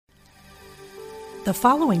The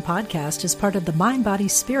following podcast is part of the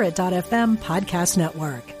MindBodySpirit.fm podcast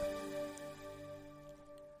network.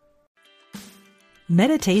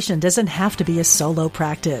 Meditation doesn't have to be a solo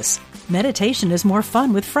practice. Meditation is more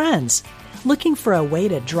fun with friends. Looking for a way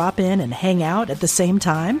to drop in and hang out at the same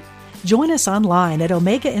time? Join us online at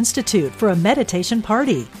Omega Institute for a meditation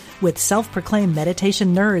party with self-proclaimed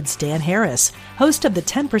meditation nerds Dan Harris, host of the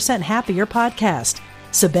 10% Happier podcast,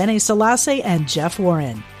 Sebene Selassie, and Jeff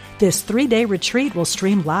Warren. This 3-day retreat will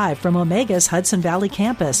stream live from Omega's Hudson Valley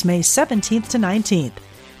campus May 17th to 19th.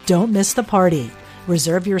 Don't miss the party.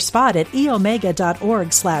 Reserve your spot at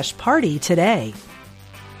eomega.org/party today.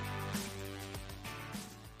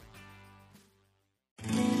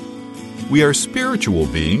 We are spiritual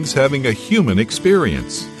beings having a human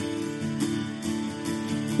experience.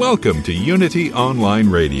 Welcome to Unity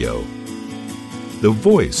Online Radio, the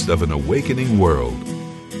voice of an awakening world.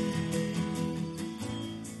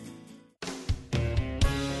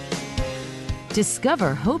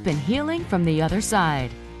 Discover hope and healing from the other side.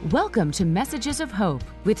 Welcome to Messages of Hope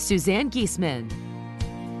with Suzanne Giesemann.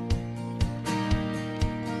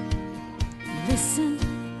 Listen,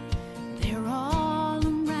 they're all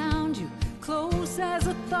around you, close as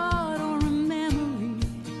a thought or a memory.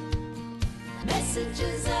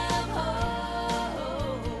 Messages of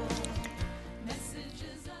hope.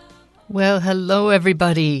 Messages of hope. Well, hello,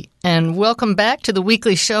 everybody, and welcome back to the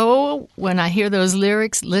weekly show. When I hear those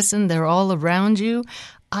lyrics, listen, they're all around you.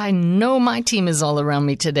 I know my team is all around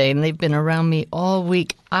me today, and they've been around me all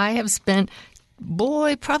week. I have spent,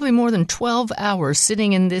 probably more than 12 hours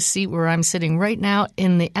sitting in this seat where I'm sitting right now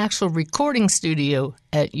in the actual recording studio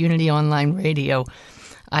at Unity Online Radio.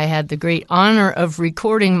 I had the great honor of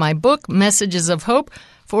recording my book, Messages of Hope,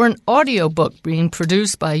 for an audiobook being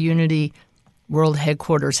produced by Unity World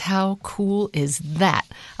Headquarters. How cool is that?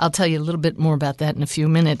 I'll tell you a little bit more about that in a few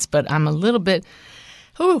minutes, but I'm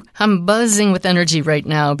I'm buzzing with energy right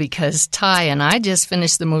now because Ty and I just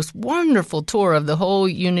finished the most wonderful tour of the whole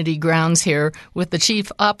Unity grounds here with the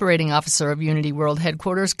Chief Operating Officer of Unity World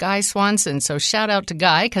Headquarters, Guy Swanson. So shout out to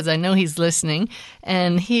Guy because I know he's listening.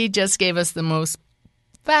 And he just gave us the most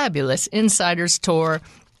fabulous insider's tour.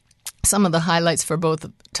 Some of the highlights for both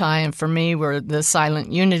Ty and for me were the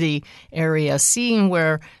Silent Unity area, seeing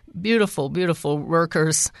where beautiful, beautiful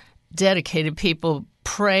workers, dedicated people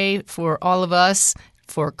pray for all of us,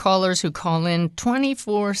 for callers who call in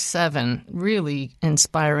 24/7. Really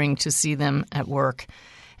inspiring to see them at work.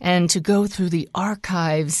 And to go through the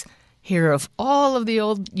archives here of all of the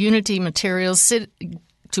old Unity materials,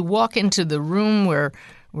 to walk into the room where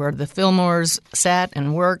the Fillmores sat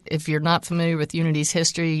and worked. If you're not familiar with Unity's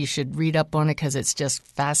history, you should read up on it because it's just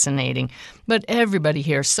fascinating. But everybody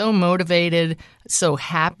here, so motivated, so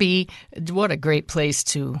happy. What a great place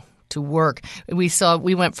to work. We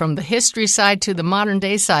went from the history side to the modern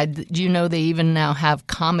day side. Do you know they even now have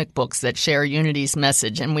comic books that share Unity's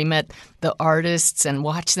message? And we met the artists and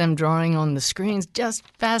watched them drawing on the screens. Just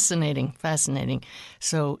fascinating, fascinating.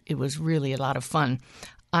 So it was really a lot of fun.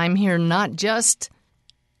 I'm here not just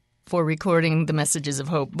for recording the Messages of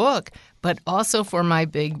Hope book, but also for my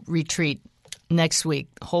big retreat next week,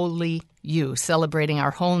 Holy You, celebrating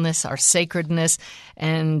our wholeness, our sacredness.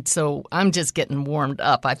 And so I'm just getting warmed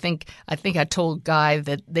up. I think I told Guy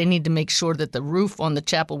that they need to make sure that the roof on the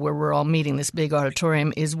chapel where we're all meeting, this big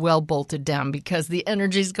auditorium, is well bolted down because the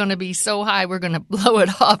energy is going to be so high we're going to blow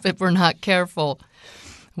it off if we're not careful.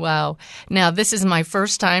 Wow. Now, this is my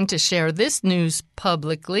first time to share this news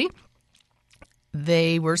publicly.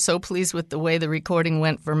 They were so pleased with the way the recording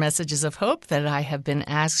went for Messages of Hope that I have been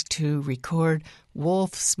asked to record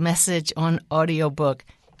Wolf's message on audiobook.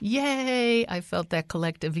 Yay! I felt that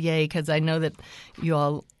collective yay because I know that you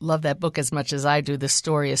all love that book as much as I do. The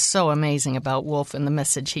story is so amazing about Wolf and the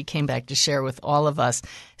message he came back to share with all of us.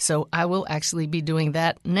 So I will actually be doing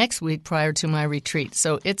that next week prior to my retreat.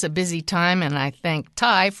 So it's a busy time, and I thank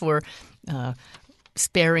Ty for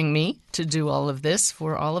sparing me to do all of this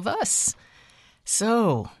for all of us.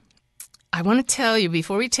 So, I want to tell you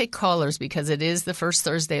before we take callers, because it is the first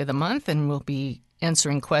Thursday of the month and we'll be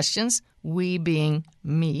answering questions, we being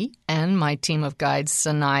me and my team of guides,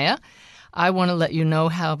 Sanaya. I want to let you know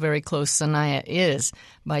how very close Sanaya is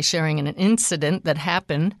by sharing an incident that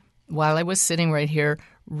happened while I was sitting right here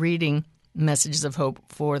reading Messages of Hope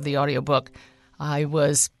for the audiobook. I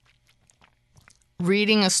was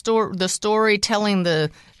reading the story, telling the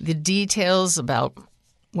details about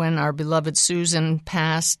when our beloved Susan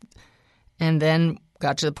passed, and then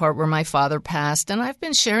got to the part where my father passed. And I've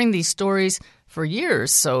been sharing these stories for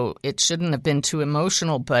years, so it shouldn't have been too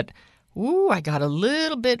emotional. But I got a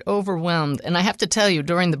little bit overwhelmed. And I have to tell you,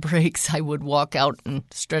 during the breaks, I would walk out and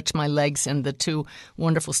stretch my legs, and the two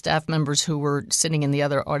wonderful staff members who were sitting in the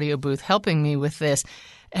other audio booth helping me with this,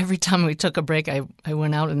 every time we took a break, I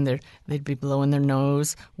went out and they'd be blowing their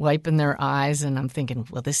nose, wiping their eyes, and I'm thinking,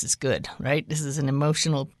 well, this is good, right? This is an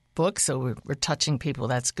emotional book, so we're touching people.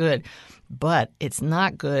 That's good. But it's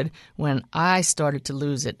not good when I started to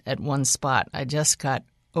lose it at one spot. I just got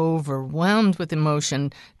overwhelmed with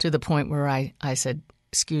emotion to the point where I said,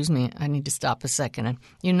 excuse me, I need to stop a second. And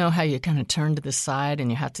you know how you kind of turn to the side and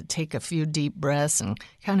you have to take a few deep breaths and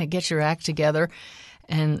kind of get your act together.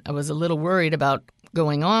 And I was a little worried about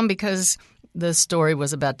going on because the story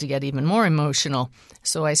was about to get even more emotional.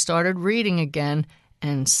 So I started reading again,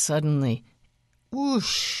 and suddenly,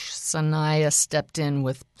 whoosh, Sanaya stepped in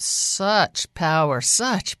with such power,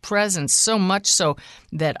 such presence, so much so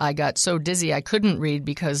that I got so dizzy I couldn't read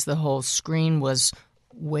because the whole screen was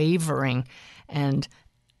wavering. And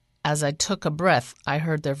as I took a breath, I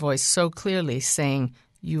heard their voice so clearly saying,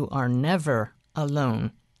 "You are never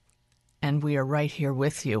alone, and we are right here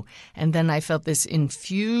with you." And then I felt this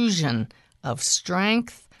infusion of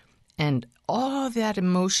strength, and all that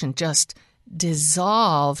emotion just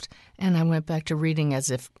dissolved, and I went back to reading as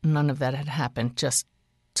if none of that had happened, just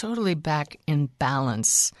totally back in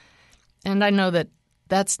balance. And I know that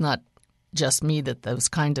that's not just me that those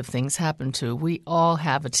kind of things happen to. We all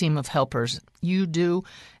have a team of helpers. You do,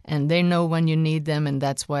 and they know when you need them, and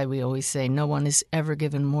that's why we always say no one is ever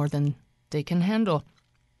given more than they can handle.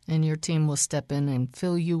 And your team will step in and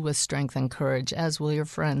fill you with strength and courage, as will your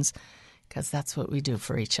friends, because that's what we do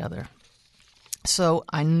for each other. So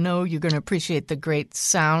I know you're going to appreciate the great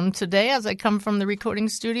sound today as I come from the recording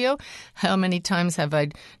studio. How many times have I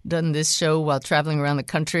done this show while traveling around the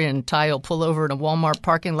country, and Ty will pull over in a Walmart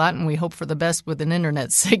parking lot, and we hope for the best with an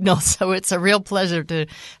internet signal. So it's a real pleasure to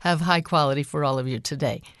have high quality for all of you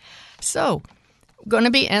today. So I'm going to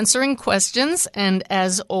be answering questions, and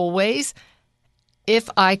as always, if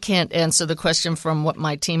I can't answer the question from what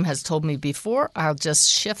my team has told me before, I'll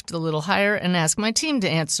just shift a little higher and ask my team to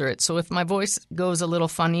answer it. So if my voice goes a little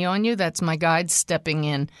funny on you, that's my guide stepping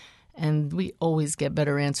in, and we always get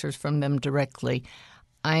better answers from them directly.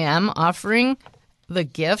 I am offering the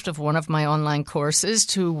gift of one of my online courses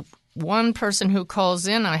to one person who calls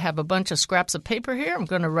in. I have a bunch of scraps of paper here. I'm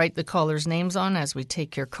going to write the callers' names on as we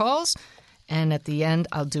take your calls, and at the end,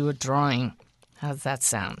 I'll do a drawing. How's that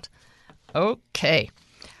sound? Okay,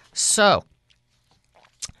 so,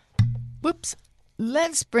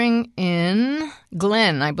 let's bring in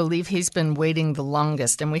Glenn. I believe he's been waiting the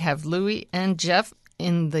longest, and we have Louie and Jeff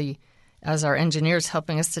as our engineers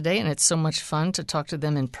helping us today, and it's so much fun to talk to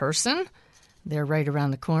them in person. They're right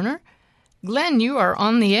around the corner. Glenn, you are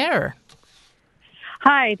on the air.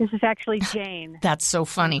 Hi, this is actually Jane. That's so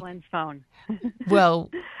funny. Glenn's phone. Well,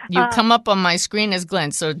 you come up on my screen as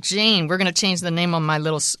Glenn. So, Jane, we're going to change the name on my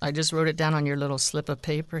I just wrote it down on your little slip of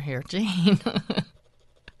paper here. Jane.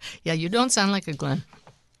 Yeah, you don't sound like a Glenn.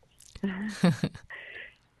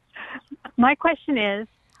 My question is,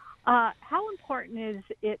 how important is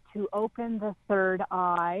it to open the third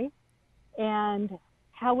eye, and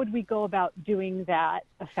how would we go about doing that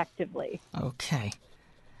effectively? Okay.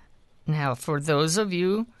 Now, for those of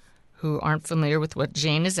you who aren't familiar with what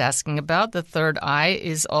Jane is asking about, the third eye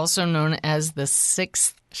is also known as the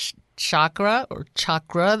sixth chakra,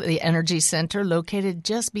 the energy center located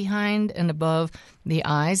just behind and above the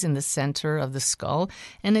eyes in the center of the skull.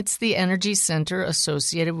 And it's the energy center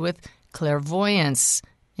associated with clairvoyance,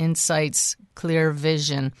 insights, clear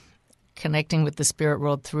vision, connecting with the spirit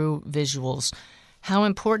world through visuals. How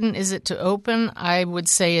important is it to open? I would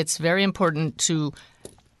say it's very important to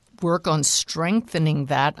work on strengthening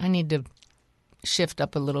that. I need to shift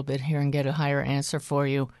up a little bit here and get a higher answer for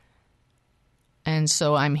you. And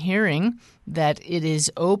so I'm hearing that it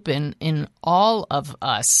is open in all of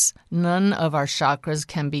us. None of our chakras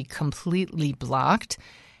can be completely blocked.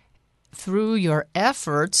 Through your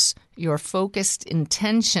efforts, your focused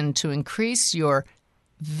intention to increase your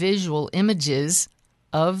visual images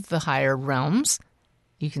of the higher realms,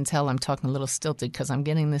 you can tell I'm talking a little stilted because I'm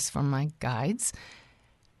getting this from my guides.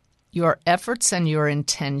 Your efforts and your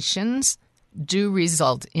intentions do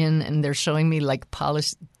result in, and they're showing me like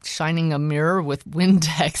shining a mirror with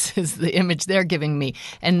Windex is the image they're giving me.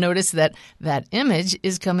 And notice that that image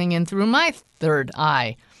is coming in through my third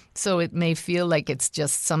eye. So it may feel like it's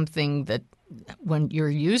just something that when you're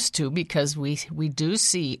used to, because we do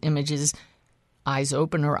see images, eyes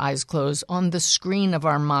open or eyes closed, on the screen of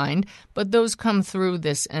our mind, but those come through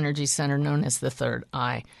this energy center known as the third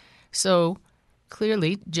eye. So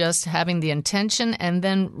clearly, just having the intention and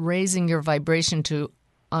then raising your vibration to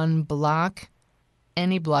unblock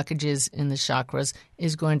any blockages in the chakras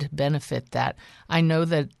is going to benefit that. I know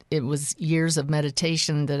that it was years of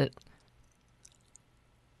meditation that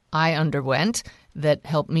I underwent that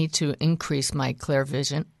helped me to increase my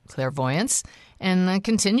clairvoyance, and I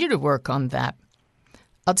continue to work on that.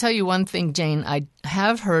 I'll tell you one thing, Jane. I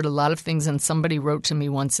have heard a lot of things, and somebody wrote to me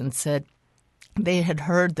once and said they had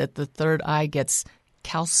heard that the third eye gets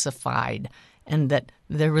calcified and that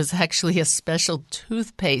there was actually a special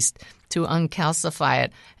toothpaste to uncalcify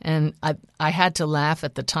it. And I had to laugh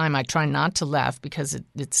at the time. I try not to laugh because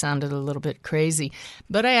it sounded a little bit crazy.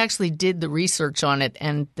 But I actually did the research on it,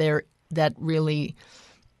 and there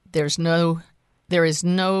is no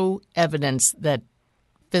evidence that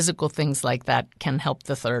physical things like that can help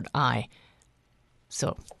the third eye.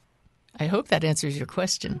 So I hope that answers your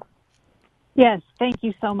question. Yes, thank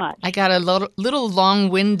you so much. I got a little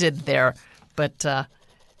long-winded there, but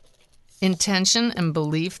intention and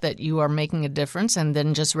belief that you are making a difference, and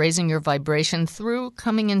then just raising your vibration through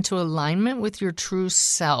coming into alignment with your true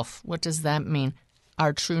self. What does that mean?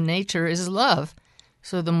 Our true nature is love.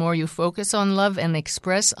 So the more you focus on love and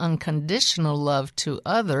express unconditional love to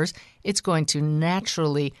others, it's going to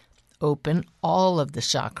naturally open all of the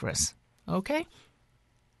chakras. Okay?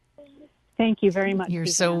 Thank you very much. You're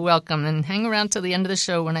Suzanne. so welcome. And hang around till the end of the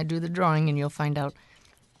show when I do the drawing, and you'll find out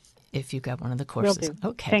if you got one of the courses. Will do.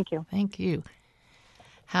 Okay. Thank you. Thank you.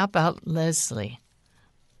 How about Leslie?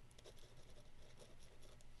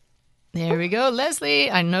 There we go.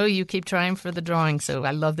 Leslie, I know you keep trying for the drawing, so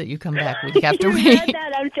I love that you come back week after You week. read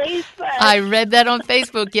that on Facebook. I read that on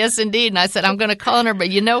Facebook, yes, indeed. And I said, I'm going to call on her, but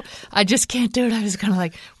I just can't do it. I was kind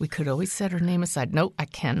of we could always set her name aside. Nope, I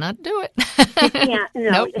cannot do it. You can't.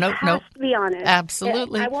 No, Nope. it has to be honest.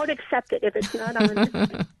 Absolutely. I won't accept it if it's not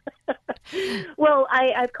honest. Well,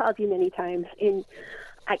 I've called you many times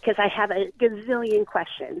because I have a gazillion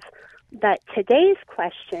questions. But today's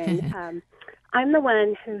question, I'm the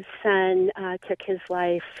one whose son took his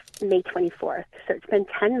life May 24th, so it's been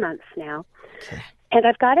 10 months now. Okay. And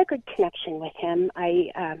I've got a good connection with him.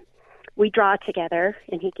 We draw together,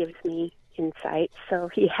 and he gives me insight. So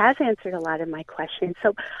he has answered a lot of my questions.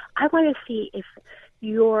 So I want to see if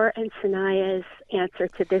your and Sanaya's answer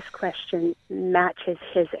to this question matches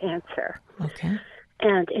his answer. Okay.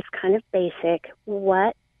 And it's kind of basic.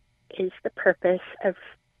 What is the purpose of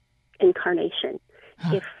incarnation?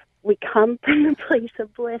 If we come from the place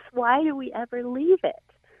of bliss, why do we ever leave it?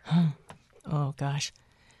 Oh, gosh.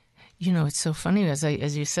 It's so funny. As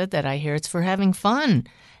you said that, I hear it's for having fun.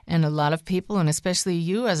 And a lot of people, and especially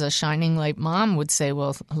you as a shining light mom, would say,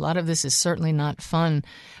 well, a lot of this is certainly not fun.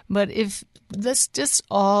 But let's just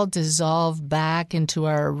all dissolve back into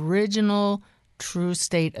our original true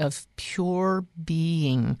state of pure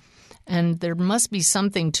being. And there must be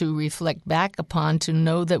something to reflect back upon to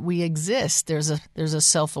know that we exist. There's a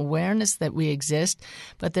self-awareness that we exist,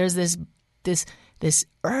 but there's this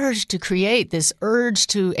urge to create, this urge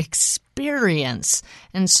to experience.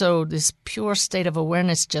 And so this pure state of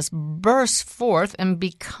awareness just bursts forth and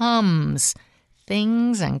becomes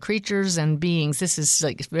things and creatures and beings. This is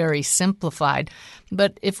very simplified.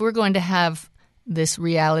 But if we're going to have this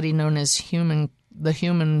reality known as the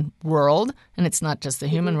human world, and it's not just the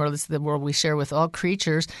human world, it's the world we share with all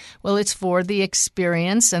creatures, well, it's for the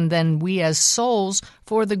experience, and then we as souls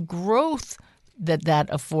for the growth that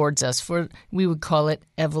affords us. We would call it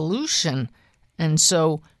evolution. And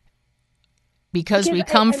so because we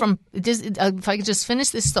come from, if I could just finish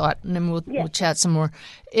this thought, and then we'll chat some more.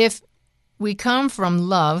 If we come from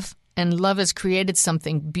love, and love has created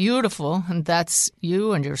something beautiful, and that's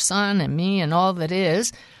you and your son and me and all that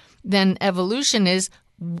is, then evolution is,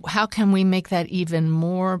 how can we make that even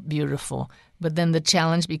more beautiful? But then the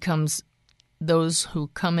challenge becomes those who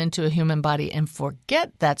come into a human body and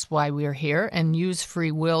forget that's why we're here and use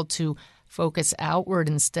free will to focus outward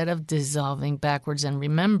instead of dissolving backwards and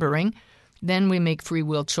remembering, then we make free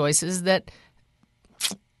will choices that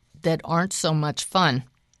aren't so much fun.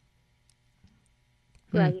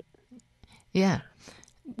 Right. Yeah.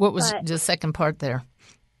 What was the second part there?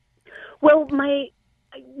 Well, my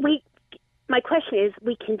question is,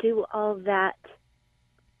 we can do all that.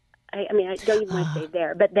 I don't even want to say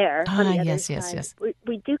there, but there on the other side. Yes.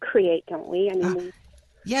 We do create, don't we?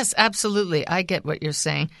 Yes, absolutely. I get what you're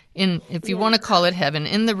saying. If you want to call it heaven,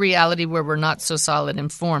 in the reality where we're not so solid in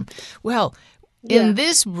form. Well, in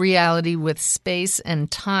this reality with space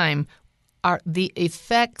and time, are the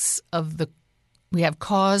effects of we have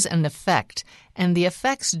cause and effect, and the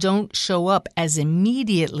effects don't show up as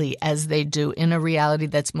immediately as they do in a reality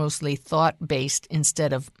that's mostly thought-based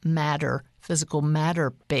instead of matter physical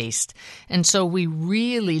matter based. And so we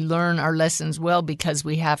really learn our lessons well because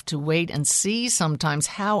we have to wait and see sometimes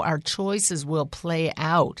how our choices will play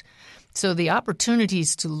out. So the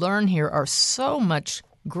opportunities to learn here are so much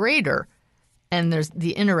greater. And there's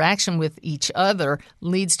the interaction with each other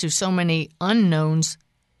leads to so many unknowns,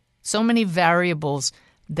 so many variables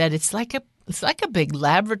that it's like a big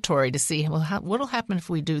laboratory to see, well, what'll happen if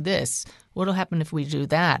we do this? What'll happen if we do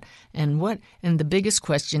that? And the biggest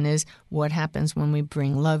question is, what happens when we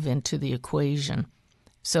bring love into the equation?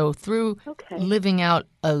 So through living out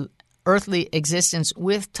a earthly existence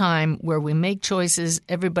with time where we make choices,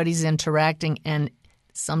 everybody's interacting, and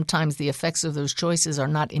sometimes the effects of those choices are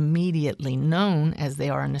not immediately known as they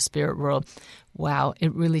are in the spirit world. Wow,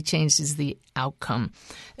 it really changes the outcome.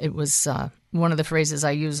 It was one of the phrases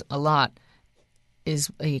I use a lot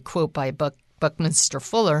is a quote by Buckminster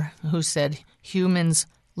Fuller, who said, "Humans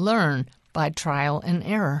learn by trial and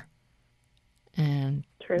error." And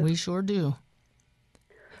we sure do.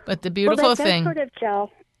 But the beautiful thing... Well, that does sort of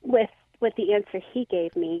gel with the answer he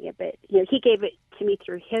gave me, but he gave it to me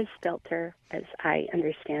through his filter, as I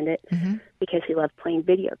understand it, because he loved playing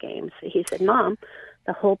video games. He said, "Mom,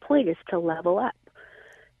 the whole point is to level up."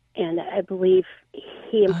 And I believe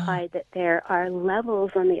he implied that there are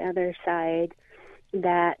levels on the other side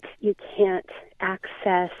that you can't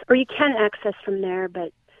access, or you can access from there,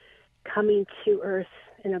 but coming to Earth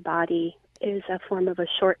in a body is a form of a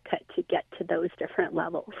shortcut to get to those different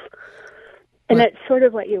levels. And that's sort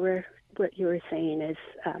of what you were saying is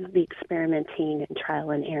the experimenting and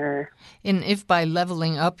trial and error. And if by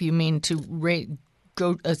leveling up you mean to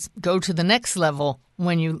go to the next level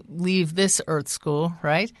when you leave this Earth school,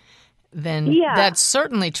 right? Then that's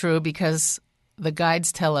certainly true, because the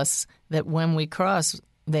guides tell us that when we cross,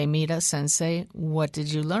 they meet us and say, "What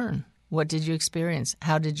did you learn? What did you experience?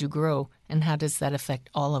 How did you grow? And how does that affect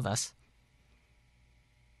all of us?"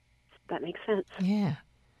 That makes sense. Yeah.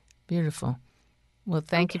 Beautiful. Well,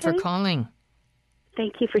 thank you for calling.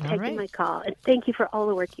 Thank you for taking my call. And thank you for all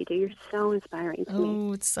the work you do. You're so inspiring to me.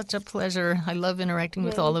 Oh, it's such a pleasure. I love interacting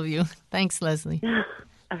with all of you. Thanks, Leslie.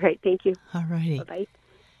 All right. Thank you. All righty. Bye-bye.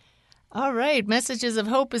 All right. Messages of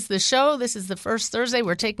Hope is the show. This is the first Thursday.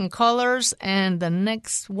 We're taking callers. And the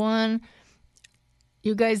next one,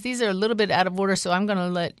 you guys, these are a little bit out of order, so I'm going to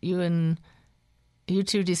let you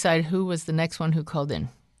two decide who was the next one who called in.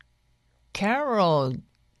 Carol.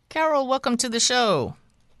 Carol, welcome to the show.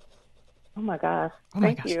 Oh, my gosh.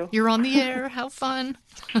 Thank you. You're on the air. How fun.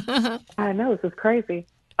 I know. This is crazy.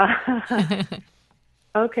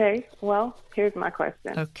 Okay. Well, here's my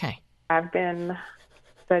question. Okay. I've been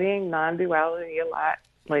studying non-duality a lot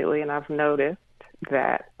lately, and I've noticed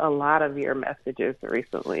that a lot of your messages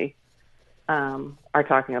recently are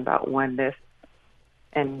talking about oneness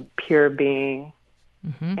and pure being.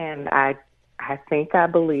 Mm-hmm. And I think I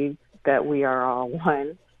believe that we are all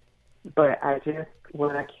one, but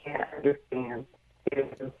what I can't understand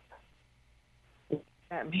is what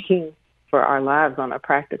that means for our lives on a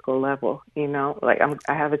practical level. Like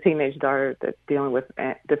I have a teenage daughter that's dealing with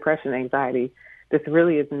depression, anxiety. This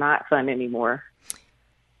really is not fun anymore.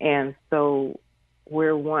 And so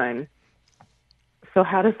we're one. So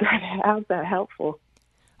how's that helpful?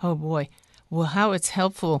 Oh, boy. Well, how it's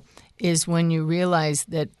helpful is when you realize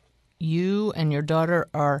that you and your daughter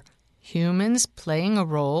are humans playing a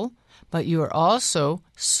role, but you are also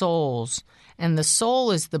souls. And the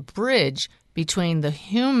soul is the bridge between the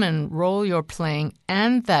human role you're playing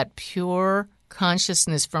and that pure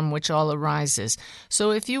consciousness from which all arises.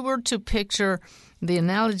 So if you were to picture the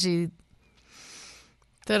analogy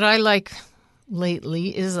that I like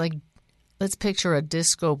lately is like, let's picture a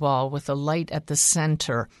disco ball with a light at the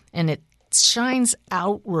center, and it shines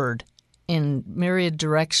outward in myriad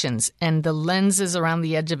directions, and the lenses around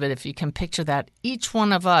the edge of it, if you can picture that, each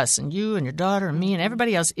one of us, and you and your daughter and me and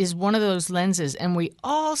everybody else, is one of those lenses, and we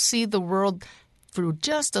all see the world through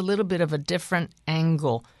just a little bit of a different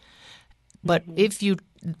angle. But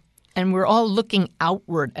and we're all looking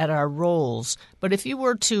outward at our roles, but if you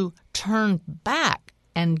were to turn back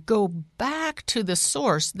and go back to the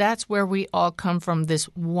source, that's where we all come from, this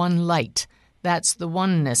one light. That's the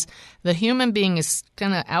oneness. The human being is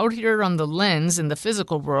kind of out here on the lens in the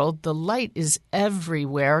physical world. The light is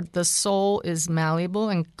everywhere. The soul is malleable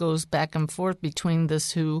and goes back and forth between the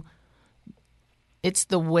two. It's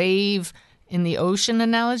the wave in the ocean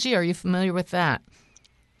analogy. Are you familiar with that?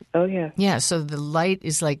 Oh, yeah. Yeah, so the light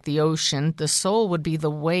is like the ocean. The soul would be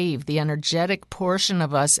the wave, the energetic portion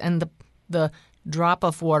of us, and the drop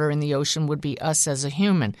of water in the ocean would be us as a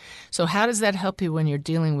human. So how does that help you when you're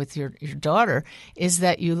dealing with your daughter is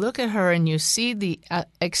that you look at her and you see the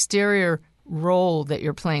exterior role that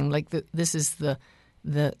you're playing. Like this is the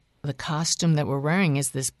costume that we're wearing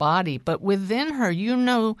is this body. But within her, you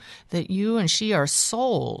know that you and she are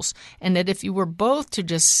souls, and that if you were both to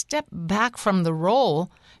just step back from the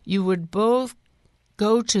role, you would both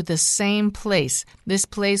go to the same place, this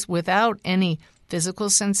place without any physical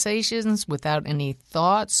sensations, without any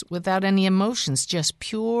thoughts, without any emotions, just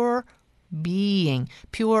pure being,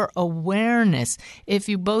 pure awareness. If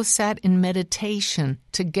you both sat in meditation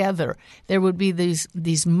together, there would be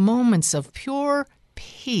these moments of pure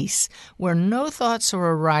peace where no thoughts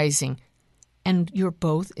are arising, and you're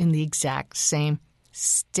both in the exact same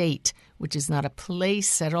state, which is not a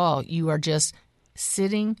place at all. You are just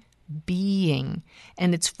sitting, being.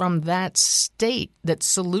 And it's from that state that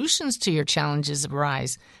solutions to your challenges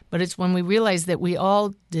arise. But it's when we realize that we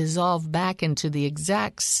all dissolve back into the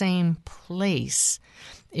exact same place.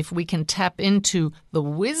 If we can tap into the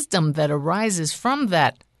wisdom that arises from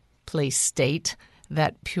that place state,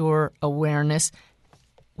 that pure awareness,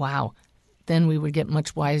 wow, then we would get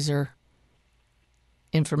much wiser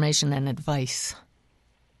information and advice.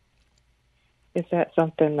 Is that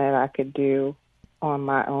something that I could do on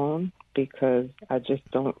my own? Because I just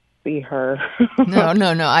don't see her. No.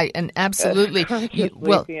 And absolutely.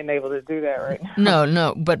 Being able to do that right now.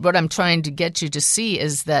 No. But what I'm trying to get you to see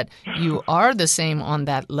is that you are the same on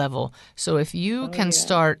that level. So if you can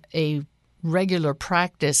start a regular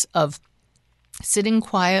practice of sitting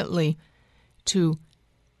quietly to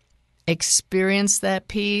experience that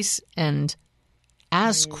peace and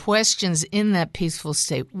ask questions in that peaceful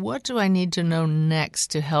state. What do I need to know next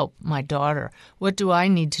to help my daughter? What do I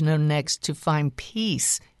need to know next to find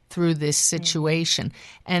peace through this situation?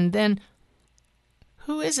 And then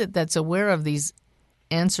who is it that's aware of these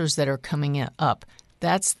answers that are coming up?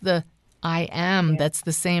 That's the I am. That's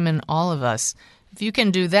the same in all of us. If you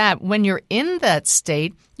can do that, when you're in that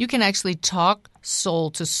state, you can actually talk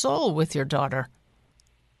soul to soul with your daughter.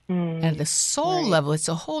 At the soul level, it's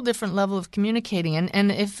a whole different level of communicating.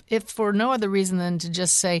 And if for no other reason than to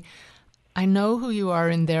just say, I know who you are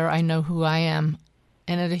in there, I know who I am.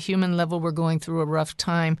 And at a human level, we're going through a rough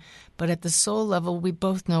time. But at the soul level, we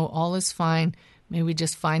both know all is fine. May we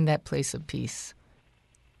just find that place of peace.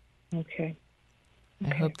 Okay.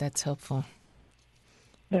 I hope that's helpful.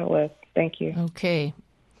 That was. Thank you. Okay.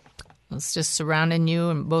 It's just surrounding you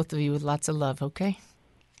and both of you with lots of love, okay?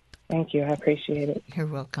 Thank you. I appreciate it. You're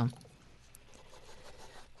welcome.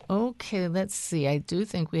 Okay, let's see. I do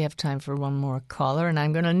think we have time for one more caller, and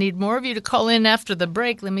I'm going to need more of you to call in after the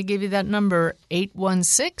break. Let me give you that number,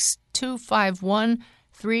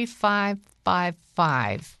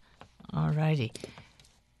 816-251-3555. All righty.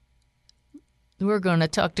 We're going to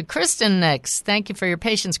talk to Kristen next. Thank you for your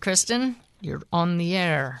patience, Kristen. You're on the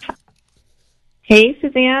air. Hey,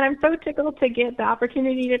 Suzanne. I'm so tickled to get the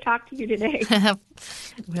opportunity to talk to you today.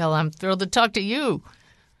 Well, I'm thrilled to talk to you.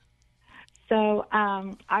 So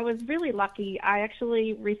I was really lucky. I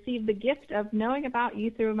actually received the gift of knowing about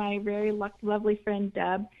you through my very lovely friend,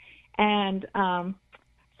 Deb. And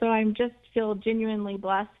so I'm just feel genuinely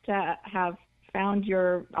blessed to have found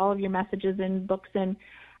all of your messages and books. And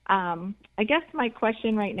I guess my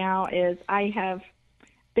question right now is I have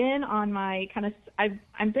been on my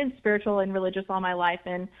I've been spiritual and religious all my life,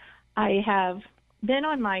 and I have been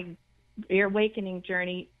on my awakening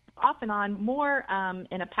journey off and on, more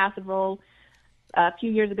in a passive role a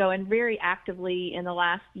few years ago and very actively in the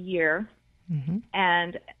last year. Mm-hmm.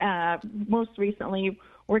 And most recently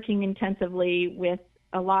working intensively with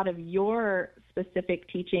a lot of your specific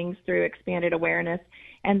teachings through expanded awareness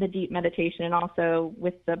and the deep meditation, and also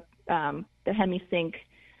with the HemiSync,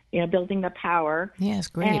 building the power. Yes,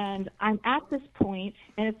 great. And I'm at this point,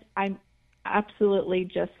 and I'm absolutely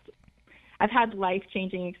just, I've had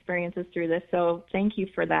life-changing experiences through this, so thank you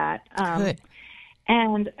for that. Good.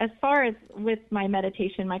 And as far as with my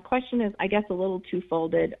meditation, my question is, I guess, a little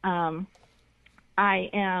two-folded. I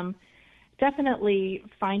am definitely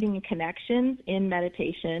finding connections in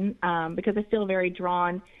meditation because I feel very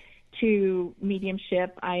drawn to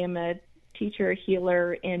mediumship. I am a teacher,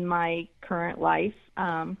 healer in my current life,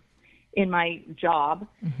 in my job.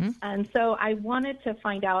 Mm-hmm. And so I wanted to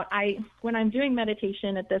find out, when I'm doing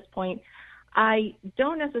meditation at this point, I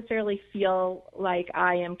don't necessarily feel like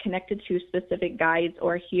I am connected to specific guides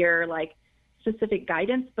or hear like specific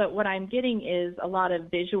guidance, but what I'm getting is a lot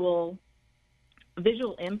of visual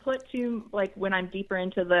input to, like, when I'm deeper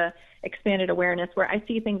into the expanded awareness, where I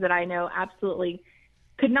see things that I know absolutely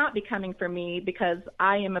could not be coming from me, because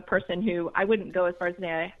I am a person who, I wouldn't go as far as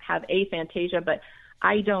saying I have aphantasia, but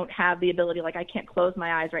I don't have the ability, like I can't close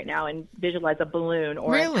my eyes right now and visualize a balloon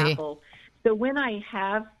or an apple. So when I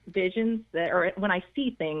have visions or when I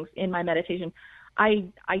see things in my meditation,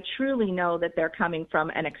 I truly know that they're coming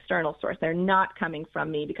from an external source. They're not coming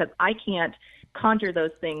from me, because I can't conjure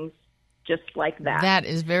those things just like that. That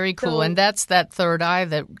is very cool. So, and that's that third eye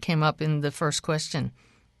that came up in the first question.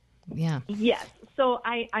 Yeah. Yes. So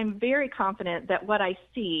I'm very confident that what I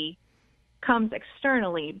see comes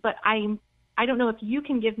externally, but I don't know if you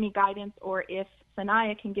can give me guidance or if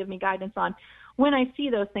Sanaya can give me guidance on when I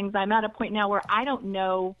see those things. I'm at a point now where I don't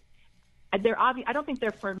know. I don't think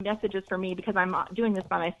they're for messages for me, because I'm doing this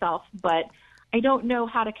by myself, but I don't know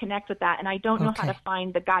how to connect with that, and I don't know how to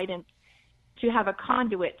find the guidance to have a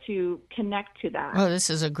conduit to connect to that. Oh, this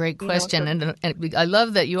is a great question. And I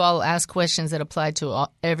love that you all ask questions that apply to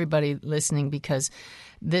everybody listening, because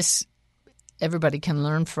this everybody can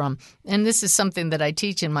learn from. And this is something that I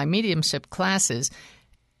teach in my mediumship classes.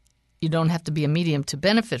 You don't have to be a medium to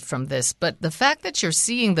benefit from this, but the fact that you're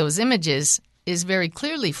seeing those images is very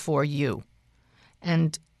clearly for you.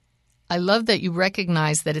 And I love that you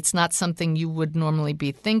recognize that it's not something you would normally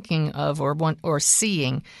be thinking of or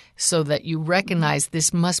seeing, so that you recognize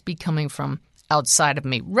this must be coming from outside of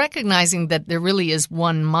me. Recognizing that there really is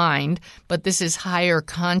one mind, but this is higher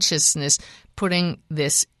consciousness putting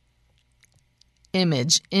this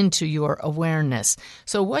image into your awareness.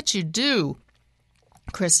 So what you do,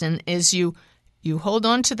 Kristen, is you hold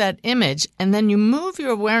on to that image, and then you move your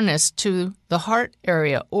awareness to the heart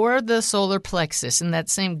area or the solar plexus, in that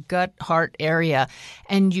same gut-heart area,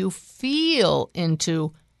 and you feel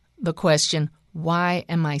into the question, why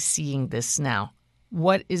am I seeing this now?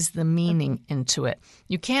 What is the meaning into it?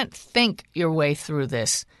 You can't think your way through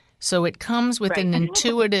this, so it comes with an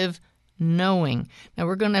intuitive knowing. Now,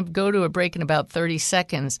 we're going to go to a break in about 30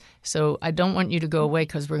 seconds, so I don't want you to go away,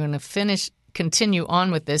 because we're going to continue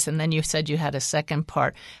on with this, and then you said you had a second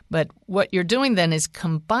part. But what you're doing then is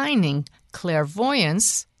combining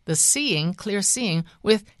clairvoyance, the seeing, clear seeing,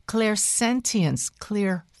 with clairsentience,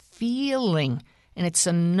 clear feeling, and it's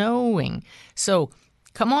a knowing. So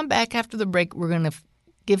come on back after the break. We're going to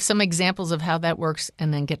give some examples of how that works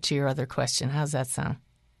and then get to your other question. How's that sound?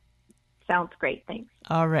 Sounds great. Thanks.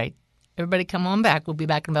 All right. Everybody come on back. We'll be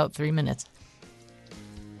back in about 3 minutes.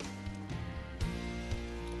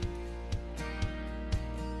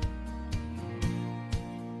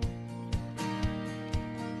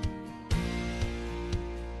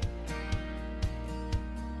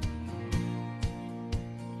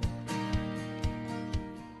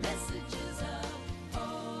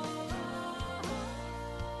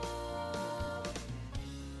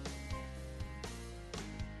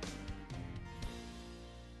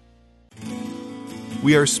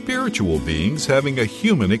 We are spiritual beings having a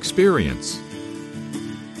human experience.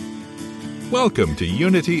 Welcome to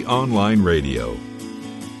Unity Online Radio,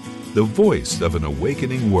 the voice of an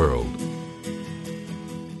awakening world.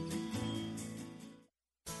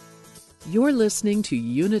 You're listening to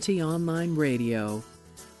Unity Online Radio.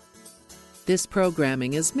 This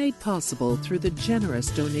programming is made possible through the generous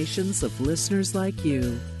donations of listeners like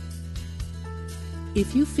you.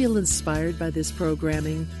 If you feel inspired by this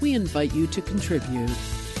programming, we invite you to contribute.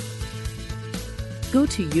 Go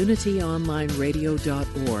to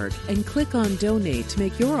unityonlineradio.org and click on Donate to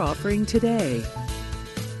make your offering today.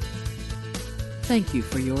 Thank you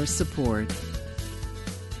for your support.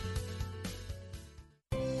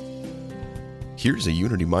 Here's a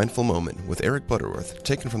Unity Mindful Moment with Eric Butterworth,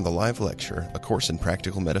 taken from the live lecture, A Course in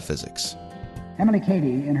Practical Metaphysics. Emily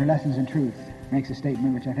Cady, in her Lessons in Truth, makes a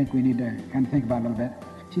statement which I think we need to kind of think about a little bit.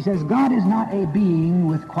 She says, God is not a being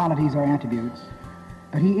with qualities or attributes,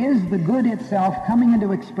 but he is the good itself coming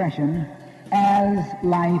into expression as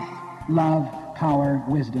life, love, power,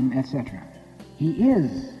 wisdom, etc. He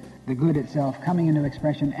is the good itself coming into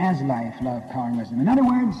expression as life, love, power, and wisdom. In other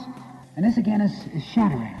words, and this again is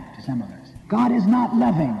shattering to some of us, God is not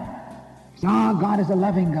loving. God is a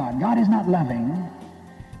loving God. God is not loving.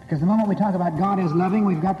 Because the moment we talk about God as loving,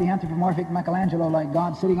 we've got the anthropomorphic Michelangelo like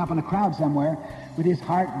God sitting up in a crowd somewhere with his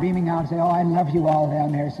heart beaming out and say, oh, I love you all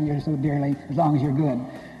down there, so you're so dearly, as long as you're good.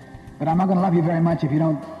 But I'm not going to love you very much if you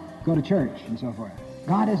don't go to church and so forth.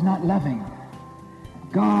 God is not loving.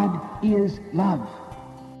 God is love.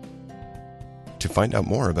 To find out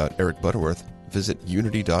more about Eric Butterworth, visit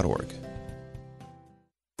unity.org.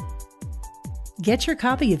 Get your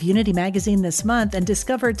copy of Unity Magazine this month and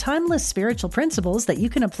discover timeless spiritual principles that you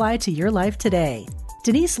can apply to your life today.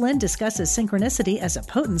 Denise Lynn discusses synchronicity as a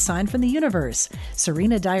potent sign from the universe.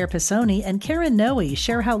 Serena Dyer-Pisoni and Karen Noe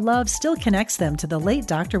share how love still connects them to the late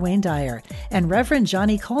Dr. Wayne Dyer. And Reverend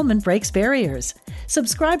Johnny Coleman breaks barriers.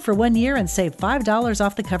 Subscribe for 1 year and save $5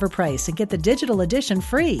 off the cover price and get the digital edition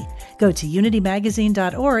free. Go to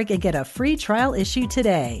unitymagazine.org and get a free trial issue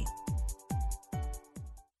today.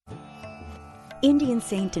 Indian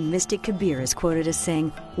saint and mystic Kabir is quoted as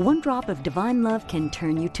saying, "One drop of divine love can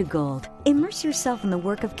turn you to gold." Immerse yourself in the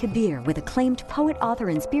work of Kabir with acclaimed poet, author,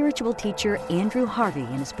 and spiritual teacher Andrew Harvey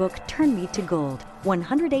in his book, Turn Me to Gold,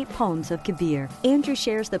 108 Poems of Kabir. Andrew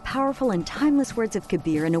shares the powerful and timeless words of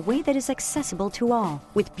Kabir in a way that is accessible to all,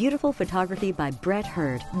 with beautiful photography by Brett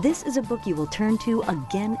Hurd. This is a book you will turn to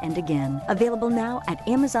again and again. Available now at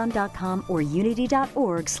Amazon.com or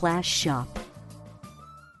unity.org/shop.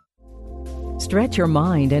 Stretch your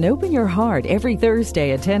mind and open your heart every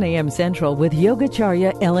Thursday at 10 a.m. Central with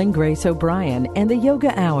Yogacharya Ellen Grace O'Brien and the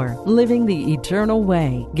Yoga Hour, Living the Eternal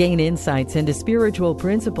Way. Gain insights into spiritual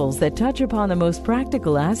principles that touch upon the most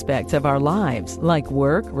practical aspects of our lives, like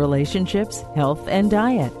work, relationships, health, and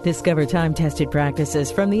diet. Discover time-tested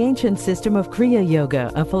practices from the ancient system of Kriya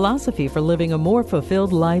Yoga, a philosophy for living a more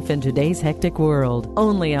fulfilled life in today's hectic world.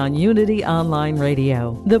 Only on Unity Online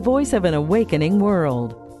Radio, the voice of an awakening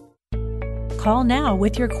world. Call now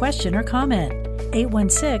with your question or comment.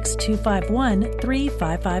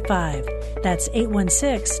 816-251-3555. That's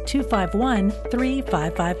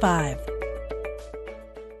 816-251-3555.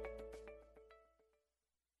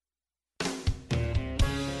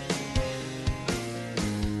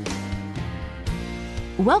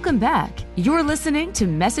 Welcome back. You're listening to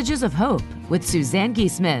Messages of Hope with Suzanne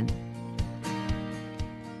Giesemann.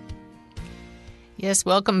 Yes,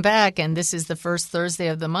 welcome back. And this is the first Thursday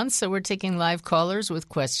of the month, so we're taking live callers with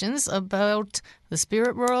questions about the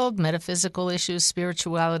spirit world, metaphysical issues,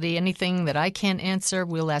 spirituality, anything that I can't answer.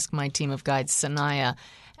 We'll ask my team of guides, Sanaya.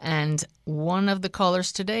 And one of the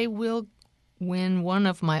callers today will win one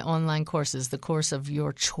of my online courses, the course of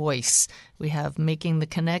your choice. We have Making the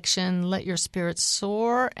Connection, Let Your Spirit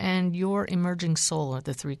Soar, and Your Emerging Soul are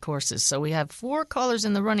the three courses. So we have 4 callers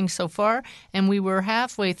in the running so far, and we were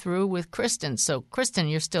halfway through with Kristen. So, Kristen,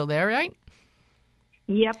 you're still there, right?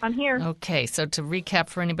 Yep, I'm here. Okay, so to recap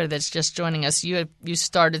for anybody that's just joining us, you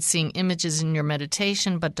started seeing images in your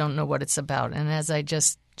meditation but don't know what it's about. And as I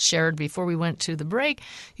just shared before we went to the break,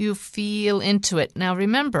 you feel into it. Now,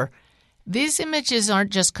 remember, these images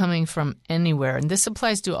aren't just coming from anywhere, and this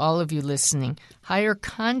applies to all of you listening. Higher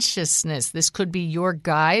consciousness, this could be your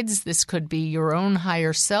guides, this could be your own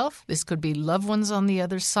higher self, this could be loved ones on the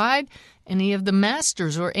other side, any of the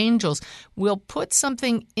masters or angels will put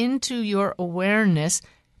something into your awareness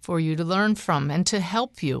for you to learn from and to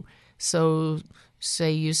help you. So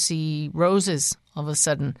say you see roses all of a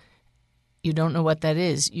sudden, you don't know what that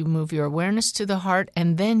is. You move your awareness to the heart,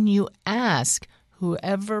 and then you ask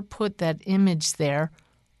whoever put that image there,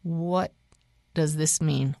 what does this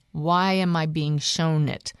mean? Why am I being shown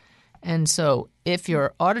it? And so if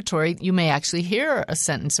you're auditory, you may actually hear a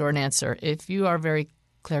sentence or an answer. If you are very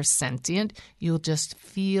clairsentient, you'll just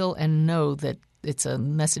feel and know that it's a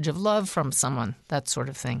message of love from someone, that sort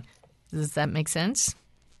of thing. Does that make sense?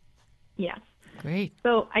 Yes. Great.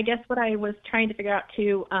 So I guess what I was trying to figure out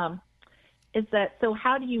too is that, so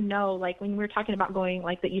how do you know, like when we were talking about going,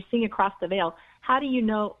 like that you sing across the veil, how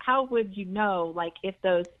would you know, like if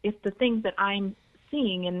the things that I'm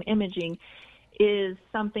seeing and imaging is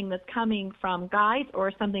something that's coming from guides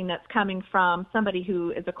or something that's coming from somebody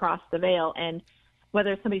who is across the veil, and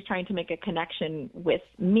whether somebody's trying to make a connection with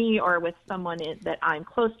me or with someone that I'm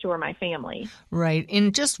close to or my family. Right.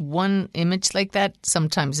 In just one image like that,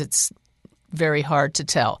 sometimes it's very hard to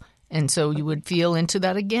tell. And so you would feel into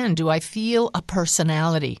that again. Do I feel a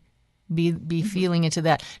personality? Be feeling into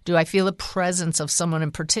that. Do I feel a presence of someone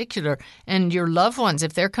in particular? And your loved ones,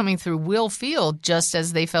 if they're coming through, will feel just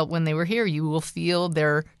as they felt when they were here. You will feel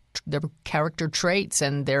their character traits,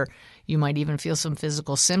 and you might even feel some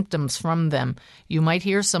physical symptoms from them. You might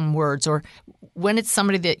hear some words, or when it's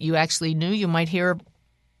somebody that you actually knew, you might hear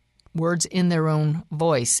words in their own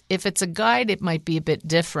voice. If it's a guide, it might be a bit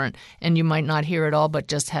different, and you might not hear it all, but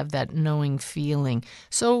just have that knowing feeling.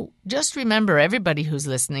 So just remember, everybody who's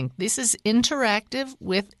listening, this is interactive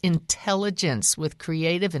with intelligence, with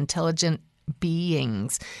creative, intelligent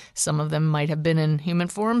beings. Some of them might have been in human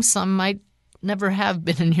form. Some might never have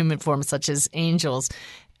been in human form, such as angels.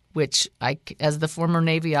 which as the former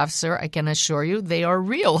Navy officer, I can assure you they are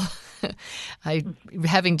real.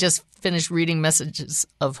 Having just finished reading Messages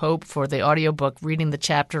of Hope for the audiobook, reading the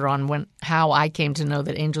chapter on how I came to know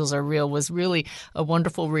that angels are real was really a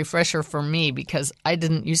wonderful refresher for me, because I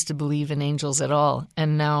didn't used to believe in angels at all.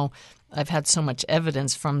 And now I've had so much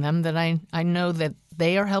evidence from them that I know that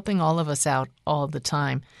they are helping all of us out all the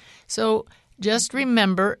time. So just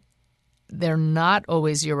remember, they're not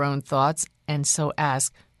always your own thoughts. And so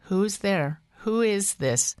ask, who's there? Who is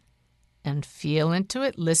this? And feel into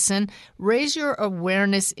it, listen, raise your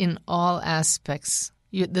awareness in all aspects.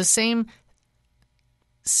 The same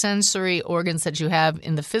sensory organs that you have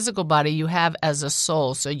in the physical body, you have as a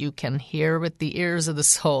soul. So you can hear with the ears of the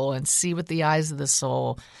soul and see with the eyes of the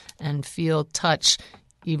soul and feel touch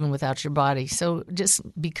even without your body. So just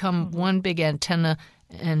become one big antenna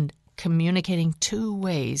and communicating two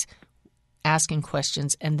ways, asking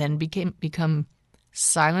questions, and then become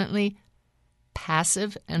silently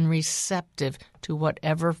passive and receptive to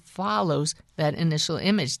whatever follows that initial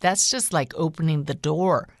image. That's just like opening the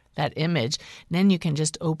door, that image. Then you can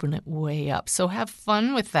just open it way up. So have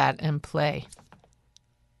fun with that and play.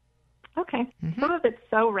 Okay. Some of it's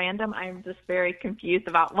so random. I'm just very confused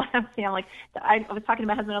about what I'm seeing. Like, I was talking to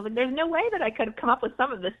my husband. I was like, "There's no way that I could have come up with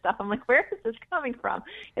some of this stuff." I'm like, "Where is this coming from?"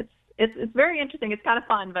 It's very interesting. It's kind of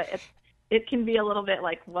fun, but it can be a little bit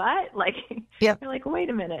like, what? Like, You're like, wait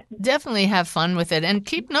a minute. Definitely have fun with it and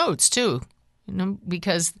keep notes too.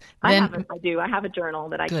 Because then I do. I have a journal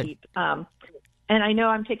that I Good. keep. And I know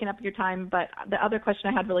I'm taking up your time, but the other question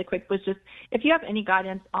I had really quick was just if you have any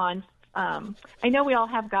guidance on. I know we all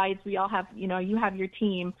have guides. We all have, you have your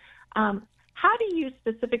team. How do you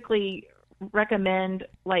specifically recommend,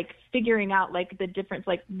 like, figuring out, like, the difference,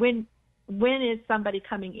 like, when is somebody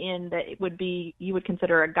coming in that it would be, you would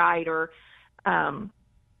consider a guide or,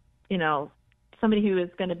 somebody who is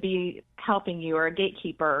going to be helping you or a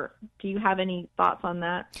gatekeeper? Do you have any thoughts on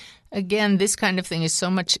that? Again, this kind of thing is so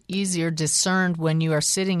much easier discerned when you are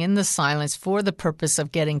sitting in the silence for the purpose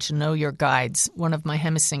of getting to know your guides. One of my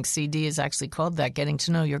Hemisync CD is actually called that, Getting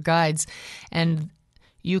to Know Your Guides. And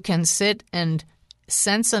you can sit and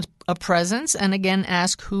sense a presence and again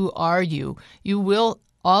ask, who are you? You will,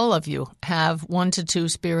 all of you, have 1 to 2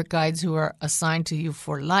 spirit guides who are assigned to you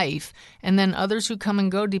for life, and then others who come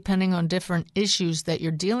and go depending on different issues that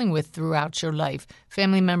you're dealing with throughout your life.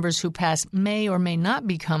 Family members who pass may or may not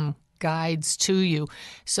become guides to you.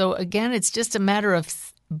 So again, it's just a matter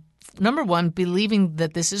of, number 1, believing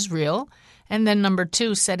that this is real, and then number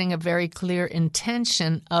 2, setting a very clear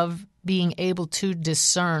intention of being able to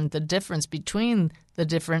discern the difference between the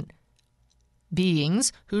different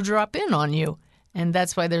beings who drop in on you. And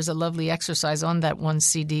that's why there's a lovely exercise on that one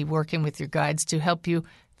CD, Working with Your Guides, to help you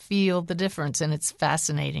feel the difference, and it's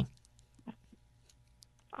fascinating.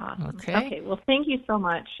 Awesome. Okay. Well, thank you so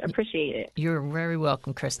much. Appreciate it. You're very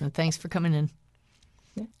welcome, Kristen. Thanks for coming in.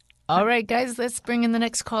 Yeah. All right, guys, let's bring in the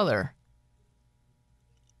next caller.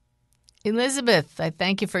 Elizabeth, I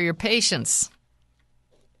thank you for your patience.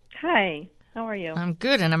 Hi. How are you? I'm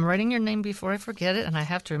good, and I'm writing your name before I forget it, and I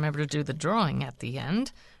have to remember to do the drawing at the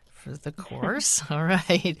end for the course. All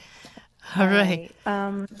right. All right.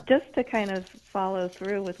 Just to kind of follow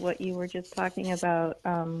through with what you were just talking about,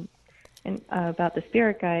 about the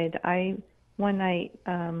spirit guide, I one night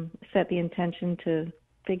set the intention to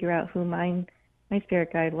figure out who my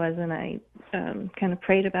spirit guide was, and I kind of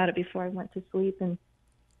prayed about it before I went to sleep, and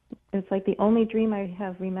it's like the only dream I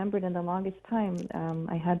have remembered in the longest time.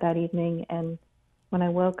 I had that evening, and when I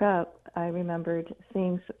woke up, I remembered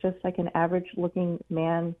seeing just like an average-looking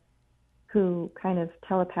man who kind of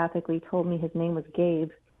telepathically told me his name was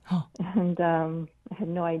Gabe. Oh. And I had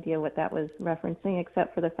no idea what that was referencing,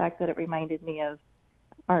 except for the fact that it reminded me of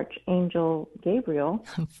Archangel Gabriel.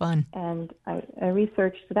 Fun. And I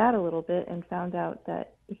researched that a little bit and found out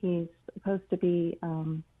that he's supposed to be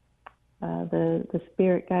the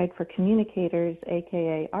spirit guide for communicators,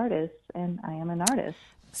 a.k.a. artists, and I am an artist.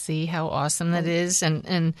 See how awesome that is,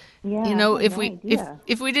 and yeah, you know, if we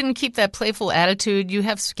didn't keep that playful attitude, you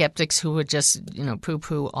have skeptics who would just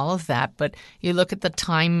poo-poo all of that. But you look at the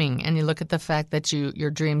timing, and you look at the fact that your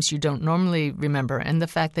dreams you don't normally remember, and the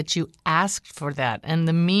fact that you asked for that, and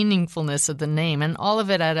the meaningfulness of the name, and all of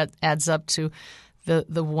it adds up to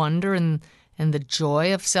the wonder and the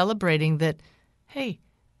joy of celebrating that. Hey,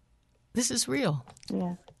 this is real.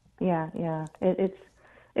 Yeah. It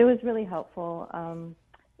was really helpful.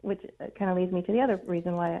 Which kind of leads me to the other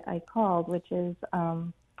reason why I called, which is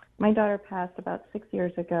my daughter passed about 6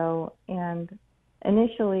 years ago, and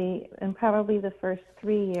initially, and probably the first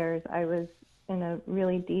 3 years, I was in a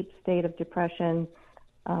really deep state of depression,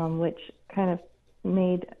 which kind of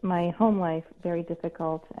made my home life very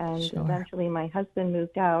difficult. And Sure. eventually my husband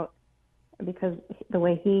moved out because the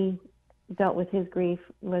way he dealt with his grief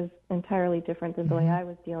was entirely different than the way I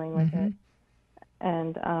was dealing with it.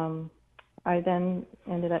 And I then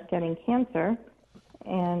ended up getting cancer,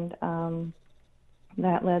 and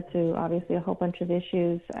that led to obviously a whole bunch of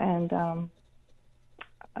issues. And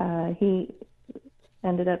he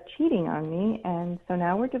ended up cheating on me, and so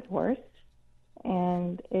now we're divorced.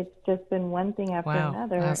 And it's just been one thing after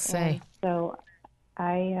another. I'll say. And so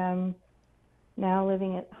I am now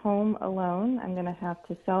living at home alone. I'm going to have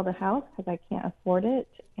to sell the house because I can't afford it.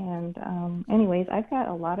 And anyways, I've got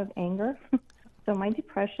a lot of anger. So my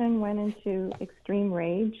depression went into extreme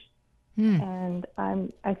rage. And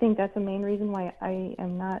I think that's the main reason why I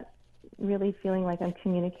am not really feeling like I'm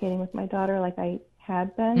communicating with my daughter like I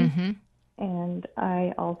had been. And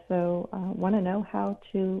I also want to know how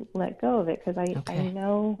to let go of it, because I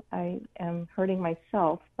know I am hurting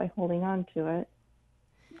myself by holding on to it,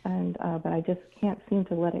 and but I just can't seem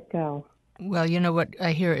to let it go. Well, you know what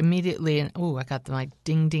I hear immediately, and I got my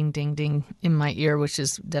ding, ding, ding, ding in my ear, which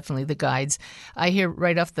is definitely the guides. I hear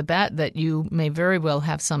right off the bat that you may very well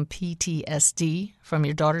have some PTSD from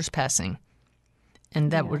your daughter's passing, and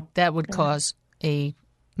that would cause a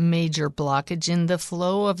major blockage in the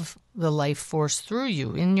flow of the life force through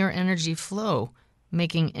you, in your energy flow,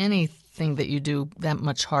 making anything that you do that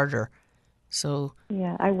much harder. So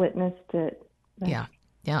yeah, I witnessed it. Yeah.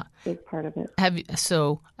 Big part of it.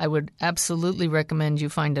 So I would absolutely recommend you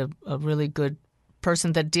find a really good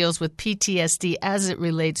person that deals with PTSD as it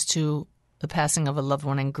relates to the passing of a loved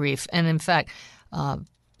one and grief. And in fact,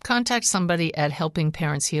 contact somebody at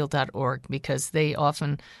helpingparentsheal.org, because they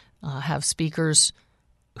often have speakers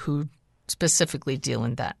who specifically deal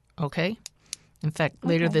in that, okay? In fact,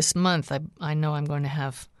 later this month, I know I'm going to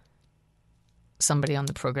have somebody on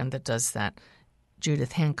the program that does that,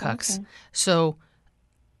 Judith Hancock's. Okay. So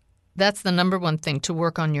that's the number one thing, to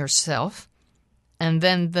work on yourself. And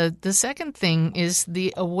then the second thing is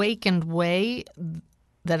the awakened way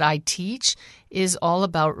that I teach is all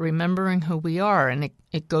about remembering who we are. And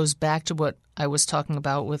it goes back to what I was talking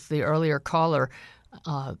about with the earlier caller,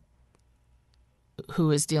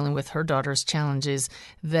 who is dealing with her daughter's challenges,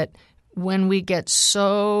 that when we get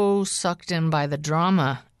so sucked in by the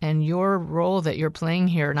drama and your role that you're playing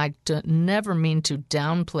here, and I never mean to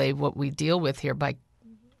downplay what we deal with here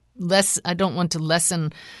I don't want to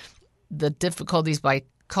lessen the difficulties by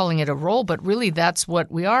calling it a role, but really that's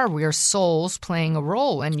what we are. We are souls playing a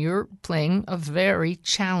role, and you're playing a very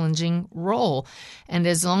challenging role. And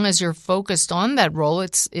as long as you're focused on that role,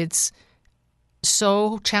 it's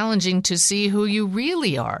so challenging to see who you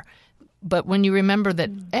really are. But when you remember that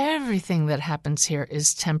everything that happens here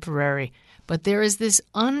is temporary, but there is this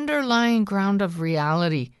underlying ground of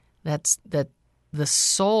reality that the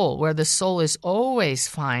soul, where the soul is always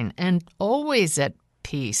fine and always at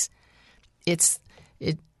peace.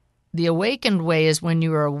 The awakened way is when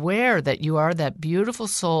you are aware that you are that beautiful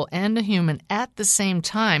soul and a human at the same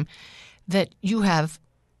time, that you have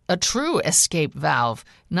a true escape valve.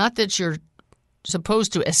 Not that you're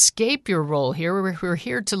supposed to escape your role here. We're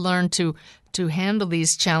here to learn to handle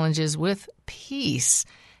these challenges with peace.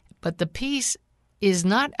 But the peace is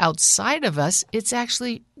not outside of us. It's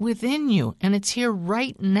actually within you, and it's here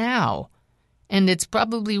right now. And it's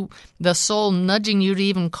probably the soul nudging you to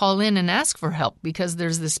even call in and ask for help, because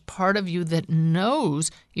there's this part of you that knows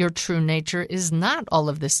your true nature is not all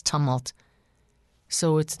of this tumult.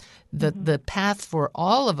 So it's the path for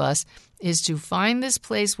all of us is to find this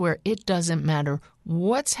place where it doesn't matter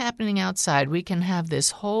what's happening outside. We can have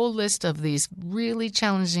this whole list of these really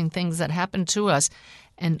challenging things that happen to us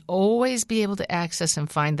and always be able to access and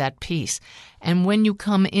find that peace. And when you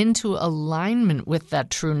come into alignment with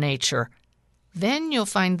that true nature, then you'll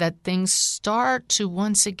find that things start to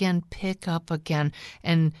once again pick up again,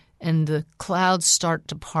 and the clouds start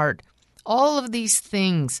to part. All of these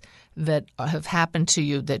things that have happened to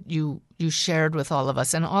you that you shared with all of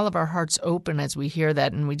us, and all of our hearts open as we hear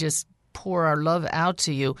that, and we just pour our love out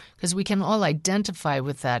to you, because we can all identify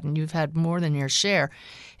with that, and you've had more than your share.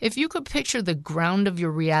 If you could picture the ground of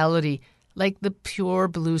your reality like the pure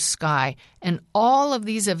blue sky, and all of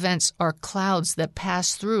these events are clouds that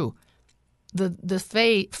pass through,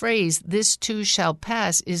 the phrase, "this too shall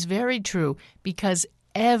pass," is very true, because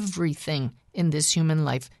everything in this human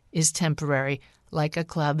life is temporary, like a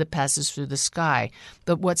cloud that passes through the sky.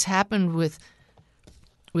 But what's happened with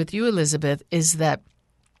you, Elizabeth, is that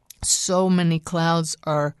so many clouds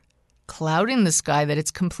are clouding the sky that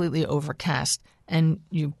it's completely overcast, and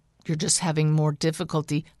you're just having more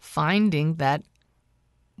difficulty finding that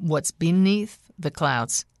what's beneath the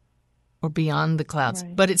clouds. or beyond the clouds.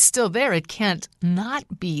 Right. But it's still there. It can't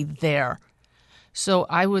not be there. So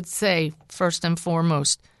I would say, first and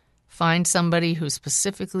foremost, find somebody who's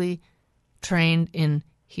specifically trained in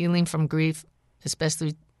healing from grief,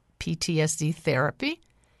 especially PTSD therapy,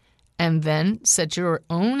 and then set your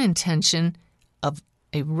own intention of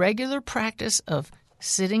a regular practice of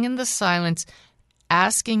sitting in the silence,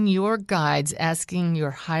 asking your guides, asking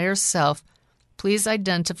your higher self, please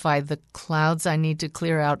identify the clouds I need to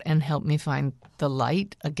clear out and help me find the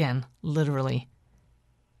light again, literally.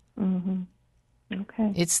 Mm-hmm.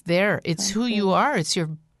 Okay. It's there. It's who you are. It's your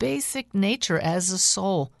basic nature as a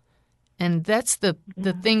soul. And that's the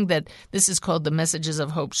thing that this is called the Messages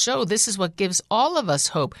of Hope show. This is what gives all of us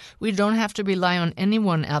hope. We don't have to rely on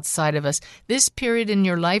anyone outside of us. This period in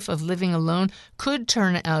your life of living alone could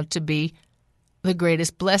turn out to be the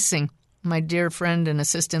greatest blessing. My dear friend and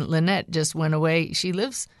assistant Lynette just went away. She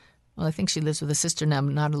lives, well, I think she lives with a sister now,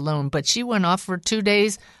 not alone, but she went off for 2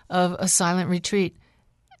 days of a silent retreat.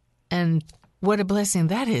 And what a blessing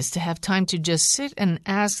that is, to have time to just sit and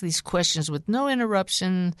ask these questions with no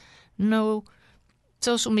interruption, no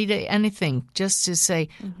social media, anything, just to say,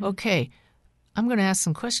 okay, I'm going to ask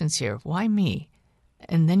some questions here. Why me?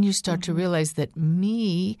 And then you start to realize that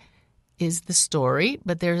me is the story,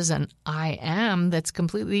 but there's an I am that's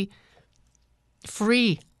completely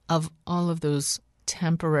free of all of those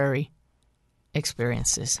temporary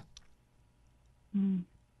experiences. All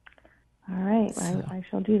right. So, I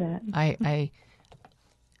shall do that.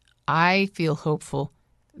 I feel hopeful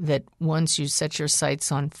that once you set your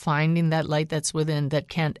sights on finding that light that's within that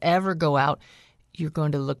can't ever go out, you're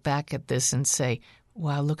going to look back at this and say,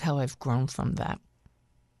 wow, look how I've grown from that.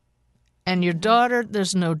 And your daughter,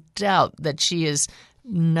 there's no doubt that she is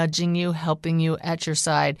nudging you, helping you at your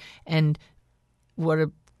side. And what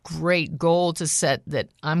a great goal to set, that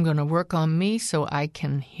I'm going to work on me so I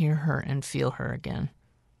can hear her and feel her again.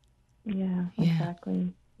 Yeah,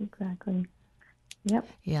 exactly. Yep.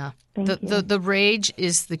 Yeah. Thank you. The rage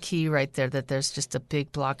is the key right there, that there's just a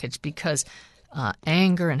big blockage, because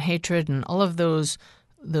anger and hatred and all of those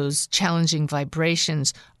challenging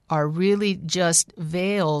vibrations are really just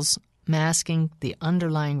veils masking the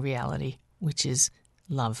underlying reality, which is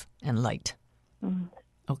love and light.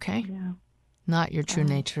 Okay? Yeah. Not your true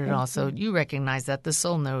nature at all. So you recognize that. The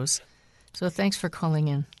soul knows. So thanks for calling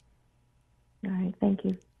in. All right. Thank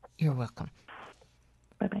you. You're welcome.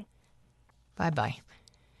 Bye-bye. Bye-bye.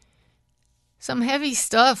 Some heavy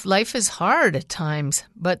stuff. Life is hard at times.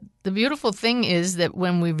 But the beautiful thing is that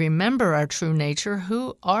when we remember our true nature,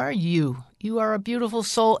 who are you? You are a beautiful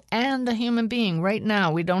soul and a human being right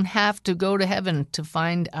now. We don't have to go to heaven to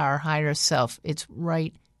find our higher self. It's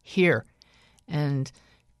right here. And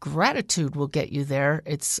gratitude will get you there.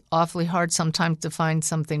 It's awfully hard sometimes to find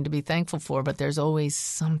something to be thankful for, but there's always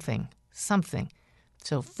something.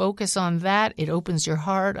 So focus on that. It opens your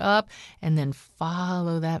heart up, and then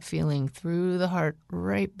follow that feeling through the heart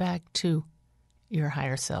right back to your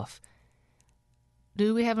higher self.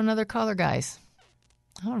 Do we have another caller, guys?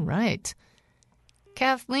 All right.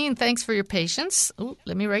 Kathleen, thanks for your patience. Oh,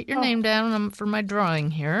 let me write your name down for my drawing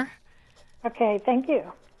here. Okay, thank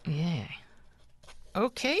you. Yeah.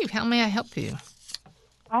 Okay, how may I help you?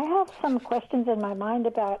 I have some questions in my mind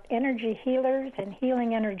about energy healers and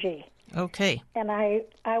healing energy. Okay. And I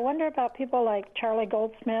wonder about people like Charlie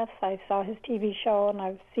Goldsmith. I saw his TV show, and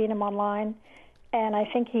I've seen him online. And I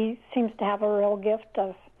think he seems to have a real gift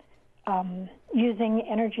of using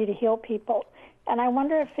energy to heal people. And I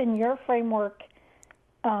wonder if in your framework,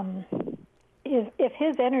 if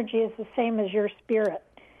his energy is the same as your spirit,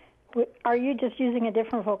 are you just using a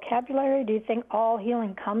different vocabulary? Do you think all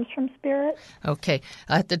healing comes from spirit? Okay.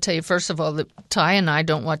 I have to tell you, first of all, that Ty and I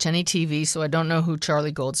don't watch any TV, so I don't know who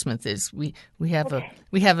Charlie Goldsmith is. We have a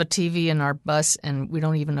TV in our bus, and we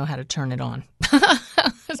don't even know how to turn it on.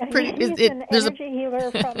 He's an energy healer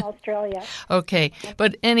from Australia. Okay.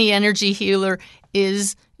 But any energy healer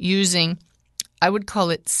is using, I would call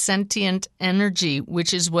it sentient energy,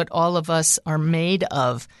 which is what all of us are made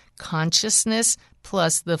of. Consciousness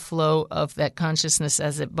plus the flow of that consciousness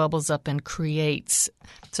as it bubbles up and creates.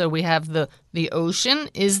 So we have the ocean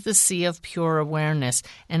is the sea of pure awareness.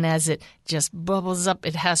 And as it just bubbles up,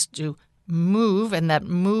 it has to move, and that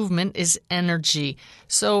movement is energy.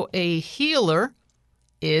 So a healer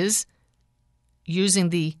is using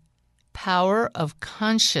the power of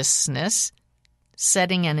consciousness,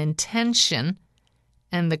 setting an intention,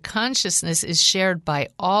 and the consciousness is shared by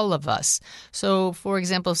all of us. So, for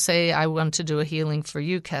example, say I want to do a healing for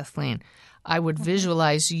you, Kathleen. I would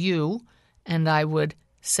visualize you, and I would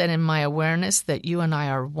set in my awareness that you and I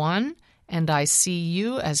are one, and I see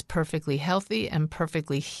you as perfectly healthy and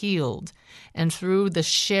perfectly healed. And through the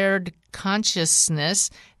shared consciousness,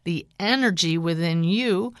 the energy within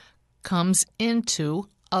you comes into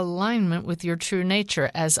alignment with your true nature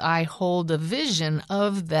as I hold a vision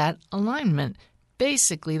of that alignment.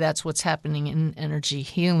 Basically, that's what's happening in energy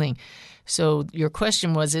healing. So your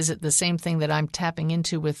question was, is it the same thing that I'm tapping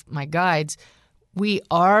into with my guides? We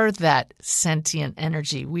are that sentient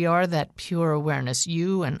energy. We are that pure awareness.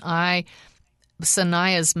 You and I,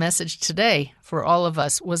 Sanaya's message today for all of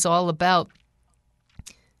us was all about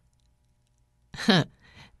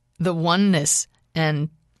the oneness. And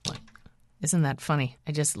isn't that funny?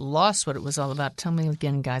 I just lost what it was all about. Tell me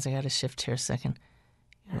again, guys. I got to shift here a second.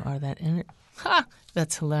 You are that energy. Ha!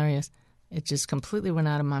 That's hilarious. It just completely went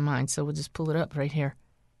out of my mind. So we'll just pull it up right here.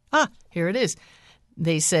 Ah, here it is.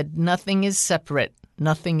 They said, nothing is separate.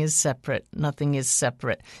 Nothing is separate. Nothing is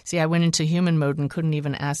separate. See, I went into human mode and couldn't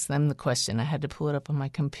even ask them the question. I had to pull it up on my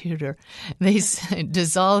computer. They said,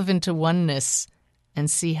 dissolve into oneness and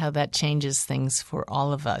see how that changes things for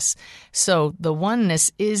all of us. So the oneness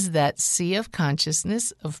is that sea of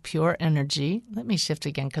consciousness, of pure energy. Let me shift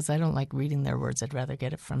again because I don't like reading their words. I'd rather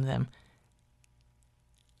get it from them.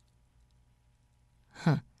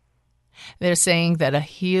 They're saying that a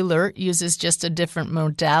healer uses just a different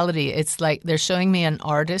modality. It's like they're showing me an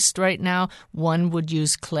artist right now. One would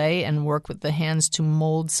use clay and work with the hands to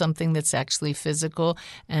mold something that's actually physical,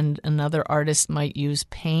 and another artist might use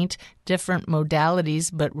paint. Different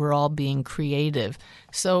modalities, but we're all being creative.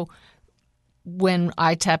 So when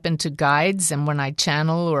I tap into guides and when I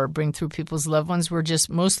channel or bring through people's loved ones, we're just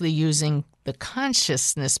mostly using the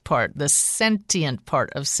consciousness part, the sentient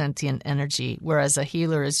part of sentient energy, whereas a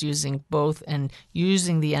healer is using both and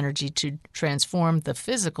using the energy to transform the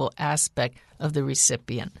physical aspect of the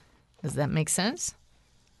recipient. Does that make sense?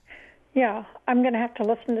 Yeah, I'm going to have to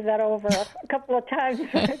listen to that over a couple of times.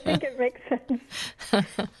 I think it makes sense.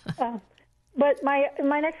 But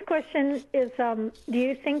my next question is, do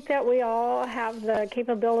you think that we all have the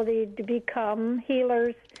capability to become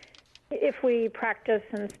healers if we practice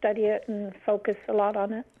and study it and focus a lot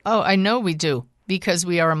on it? Oh, I know we do, because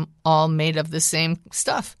we are all made of the same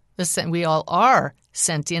stuff. We all are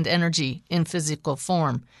sentient energy in physical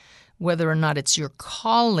form. Whether or not it's your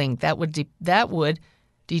calling, that would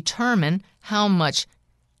determine how much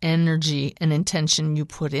energy and intention you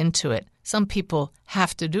put into it. Some people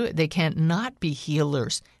have to do it. They can't not be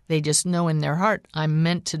healers. They just know in their heart, I'm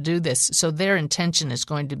meant to do this. So their intention is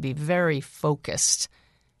going to be very focused,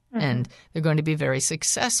 and they're going to be very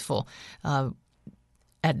successful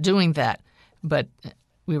at doing that. But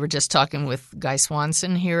we were just talking with Guy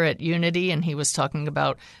Swanson here at Unity, and he was talking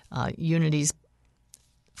about Unity's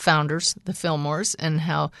founders, the Fillmores, and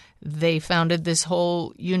how they founded this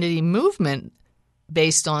whole Unity movement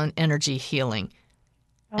based on energy healing.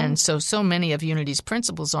 And so many of Unity's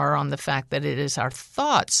principles are on the fact that it is our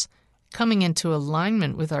thoughts coming into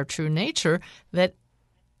alignment with our true nature that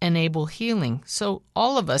enable healing. So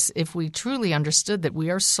all of us, if we truly understood that we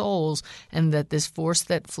are souls and that this force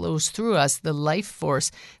that flows through us, the life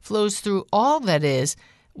force, flows through all that is,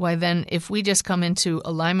 why then if we just come into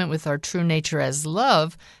alignment with our true nature as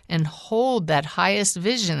love and hold that highest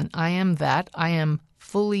vision, I am that, I am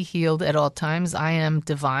fully healed at all times, I am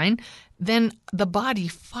divine, then the body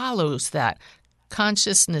follows that.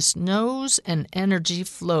 Consciousness knows and energy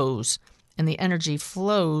flows, and the energy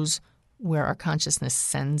flows where our consciousness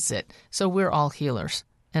sends it. So we're all healers.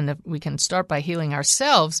 And we can start by healing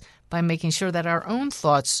ourselves by making sure that our own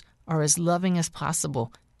thoughts are as loving as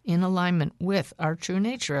possible, in alignment with our true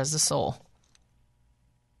nature as a soul.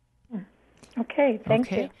 Okay,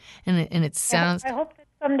 thank you. And it sounds... I hope that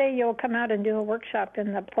someday you'll come out and do a workshop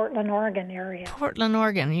in the Portland, Oregon area. Portland,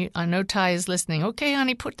 Oregon. I know Ty is listening. Okay,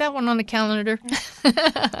 honey, put that one on the calendar.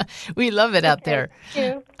 We love it out there.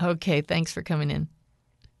 Thank you. Okay, thanks for coming in.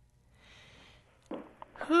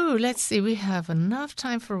 Ooh, let's see. We have enough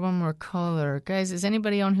time for one more caller. Guys, is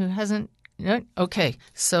anybody on who hasn't? No? Okay,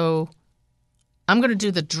 so I'm going to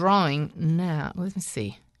do the drawing now. Let me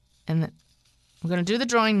see. And I'm going to do the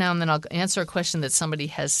drawing now, and then I'll answer a question that somebody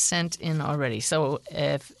has sent in already. So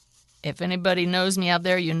if anybody knows me out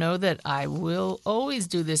there, you know that I will always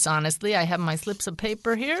do this honestly. I have my slips of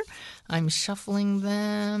paper here. I'm shuffling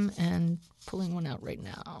them and pulling one out right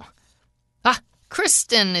now.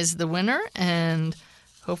 Kristen is the winner, and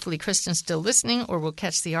hopefully Kristen's still listening or will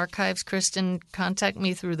catch the archives. Kristen, contact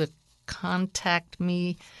me through the Contact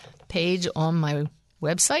Me page on my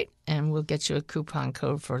website, and we'll get you a coupon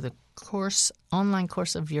code for the online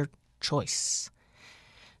course of your choice.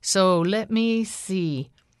 So let me see.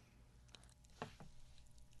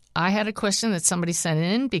 I had a question that somebody sent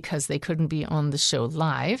in because they couldn't be on the show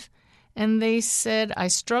live. And they said, I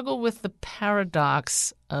struggle with the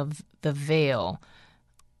paradox of the veil.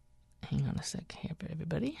 Hang on a sec here,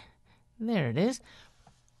 everybody. There it is.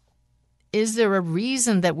 Is there a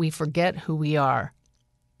reason that we forget who we are?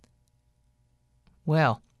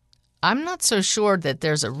 Well, I'm not so sure that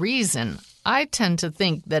there's a reason. I tend to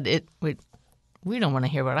think that we don't want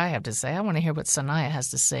to hear what I have to say. I want to hear what Sanaya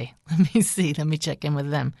has to say. Let me see. Let me check in with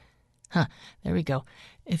them. There we go.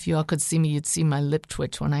 If you all could see me, you'd see my lip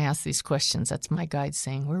twitch when I ask these questions. That's my guide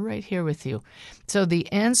saying, we're right here with you. So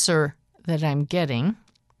the answer that I'm getting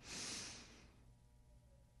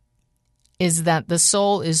is that the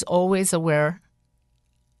soul is always aware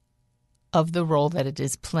of the role that it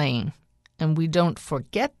is playing. And we don't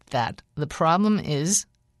forget that. The problem is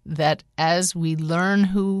that as we learn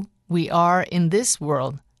who we are in this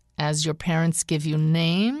world, as your parents give you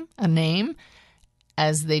a name,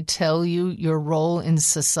 as they tell you your role in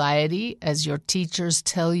society, as your teachers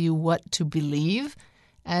tell you what to believe,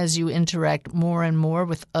 as you interact more and more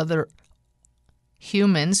with other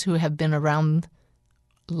humans who have been around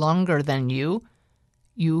longer than you,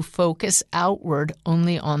 you focus outward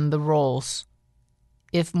only on the roles.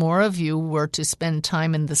 If more of you were to spend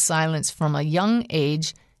time in the silence from a young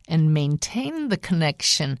age and maintain the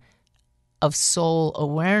connection of soul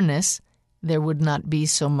awareness, there would not be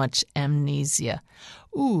so much amnesia.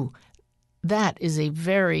 Ooh, that is a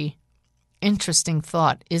very interesting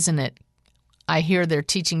thought, isn't it? I hear they're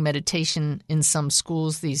teaching meditation in some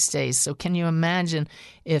schools these days. So can you imagine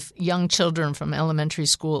if young children from elementary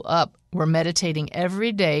school up were meditating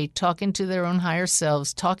every day, talking to their own higher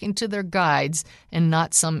selves, talking to their guides, and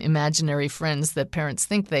not some imaginary friends that parents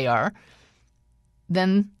think they are,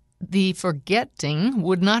 then the forgetting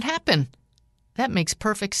would not happen. That makes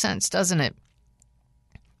perfect sense, doesn't it?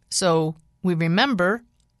 So we remember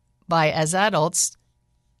by, as adults,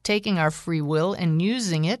 taking our free will and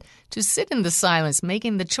using it to sit in the silence,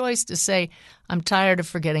 making the choice to say, I'm tired of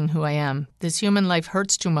forgetting who I am. This human life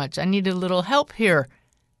hurts too much. I need a little help here.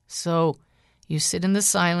 So you sit in the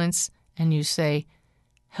silence and you say,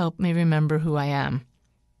 help me remember who I am.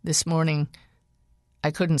 This morning, I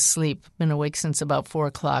couldn't sleep. Been awake since about 4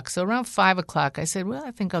 o'clock. So around 5 o'clock, I said, well, I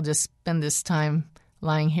think I'll just spend this time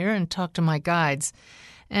lying here and talk to my guides.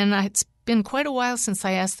 And it's been quite a while since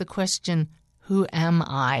I asked the question, who am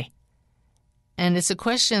I? And it's a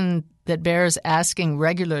question that bears asking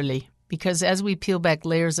regularly because as we peel back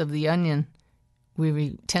layers of the onion,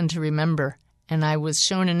 we tend to remember. And I was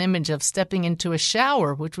shown an image of stepping into a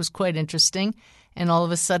shower, which was quite interesting. And all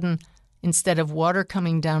of a sudden, instead of water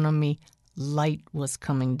coming down on me, light was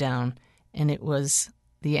coming down. And it was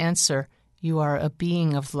the answer, you are a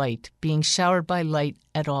being of light, being showered by light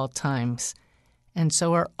at all times. And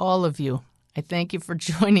so are all of you. I thank you for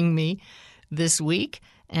joining me this week,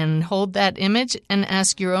 and hold that image and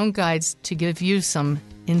ask your own guides to give you some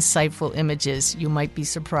insightful images. You might be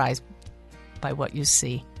surprised by what you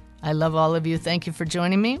see. I love all of you. Thank you for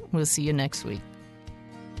joining me. We'll see you next week.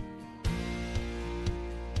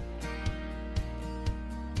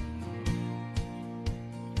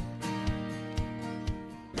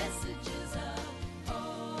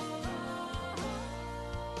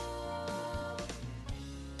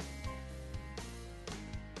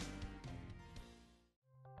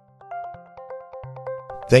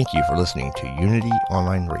 Thank you for listening to Unity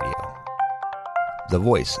Online Radio, the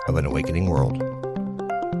voice of an awakening world.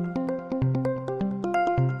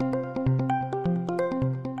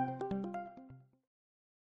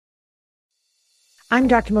 I'm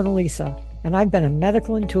Dr. Mona Lisa, and I've been a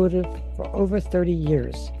medical intuitive for over 30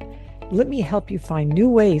 years. Let me help you find new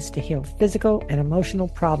ways to heal physical and emotional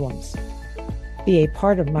problems. Be a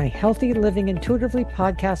part of my Healthy Living Intuitively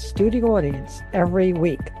podcast studio audience every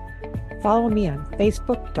week. Follow me on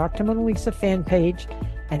Facebook, Dr. Mona Lisa fan page,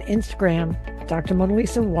 and Instagram, Dr. Mona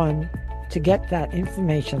Lisa 1, to get that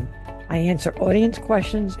information. I answer audience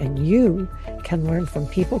questions, and you can learn from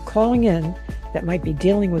people calling in that might be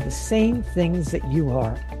dealing with the same things that you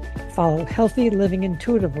are. Follow Healthy Living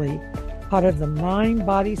Intuitively, part of the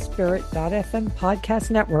MindBodySpirit.fm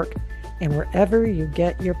podcast network, and wherever you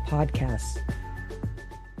get your podcasts.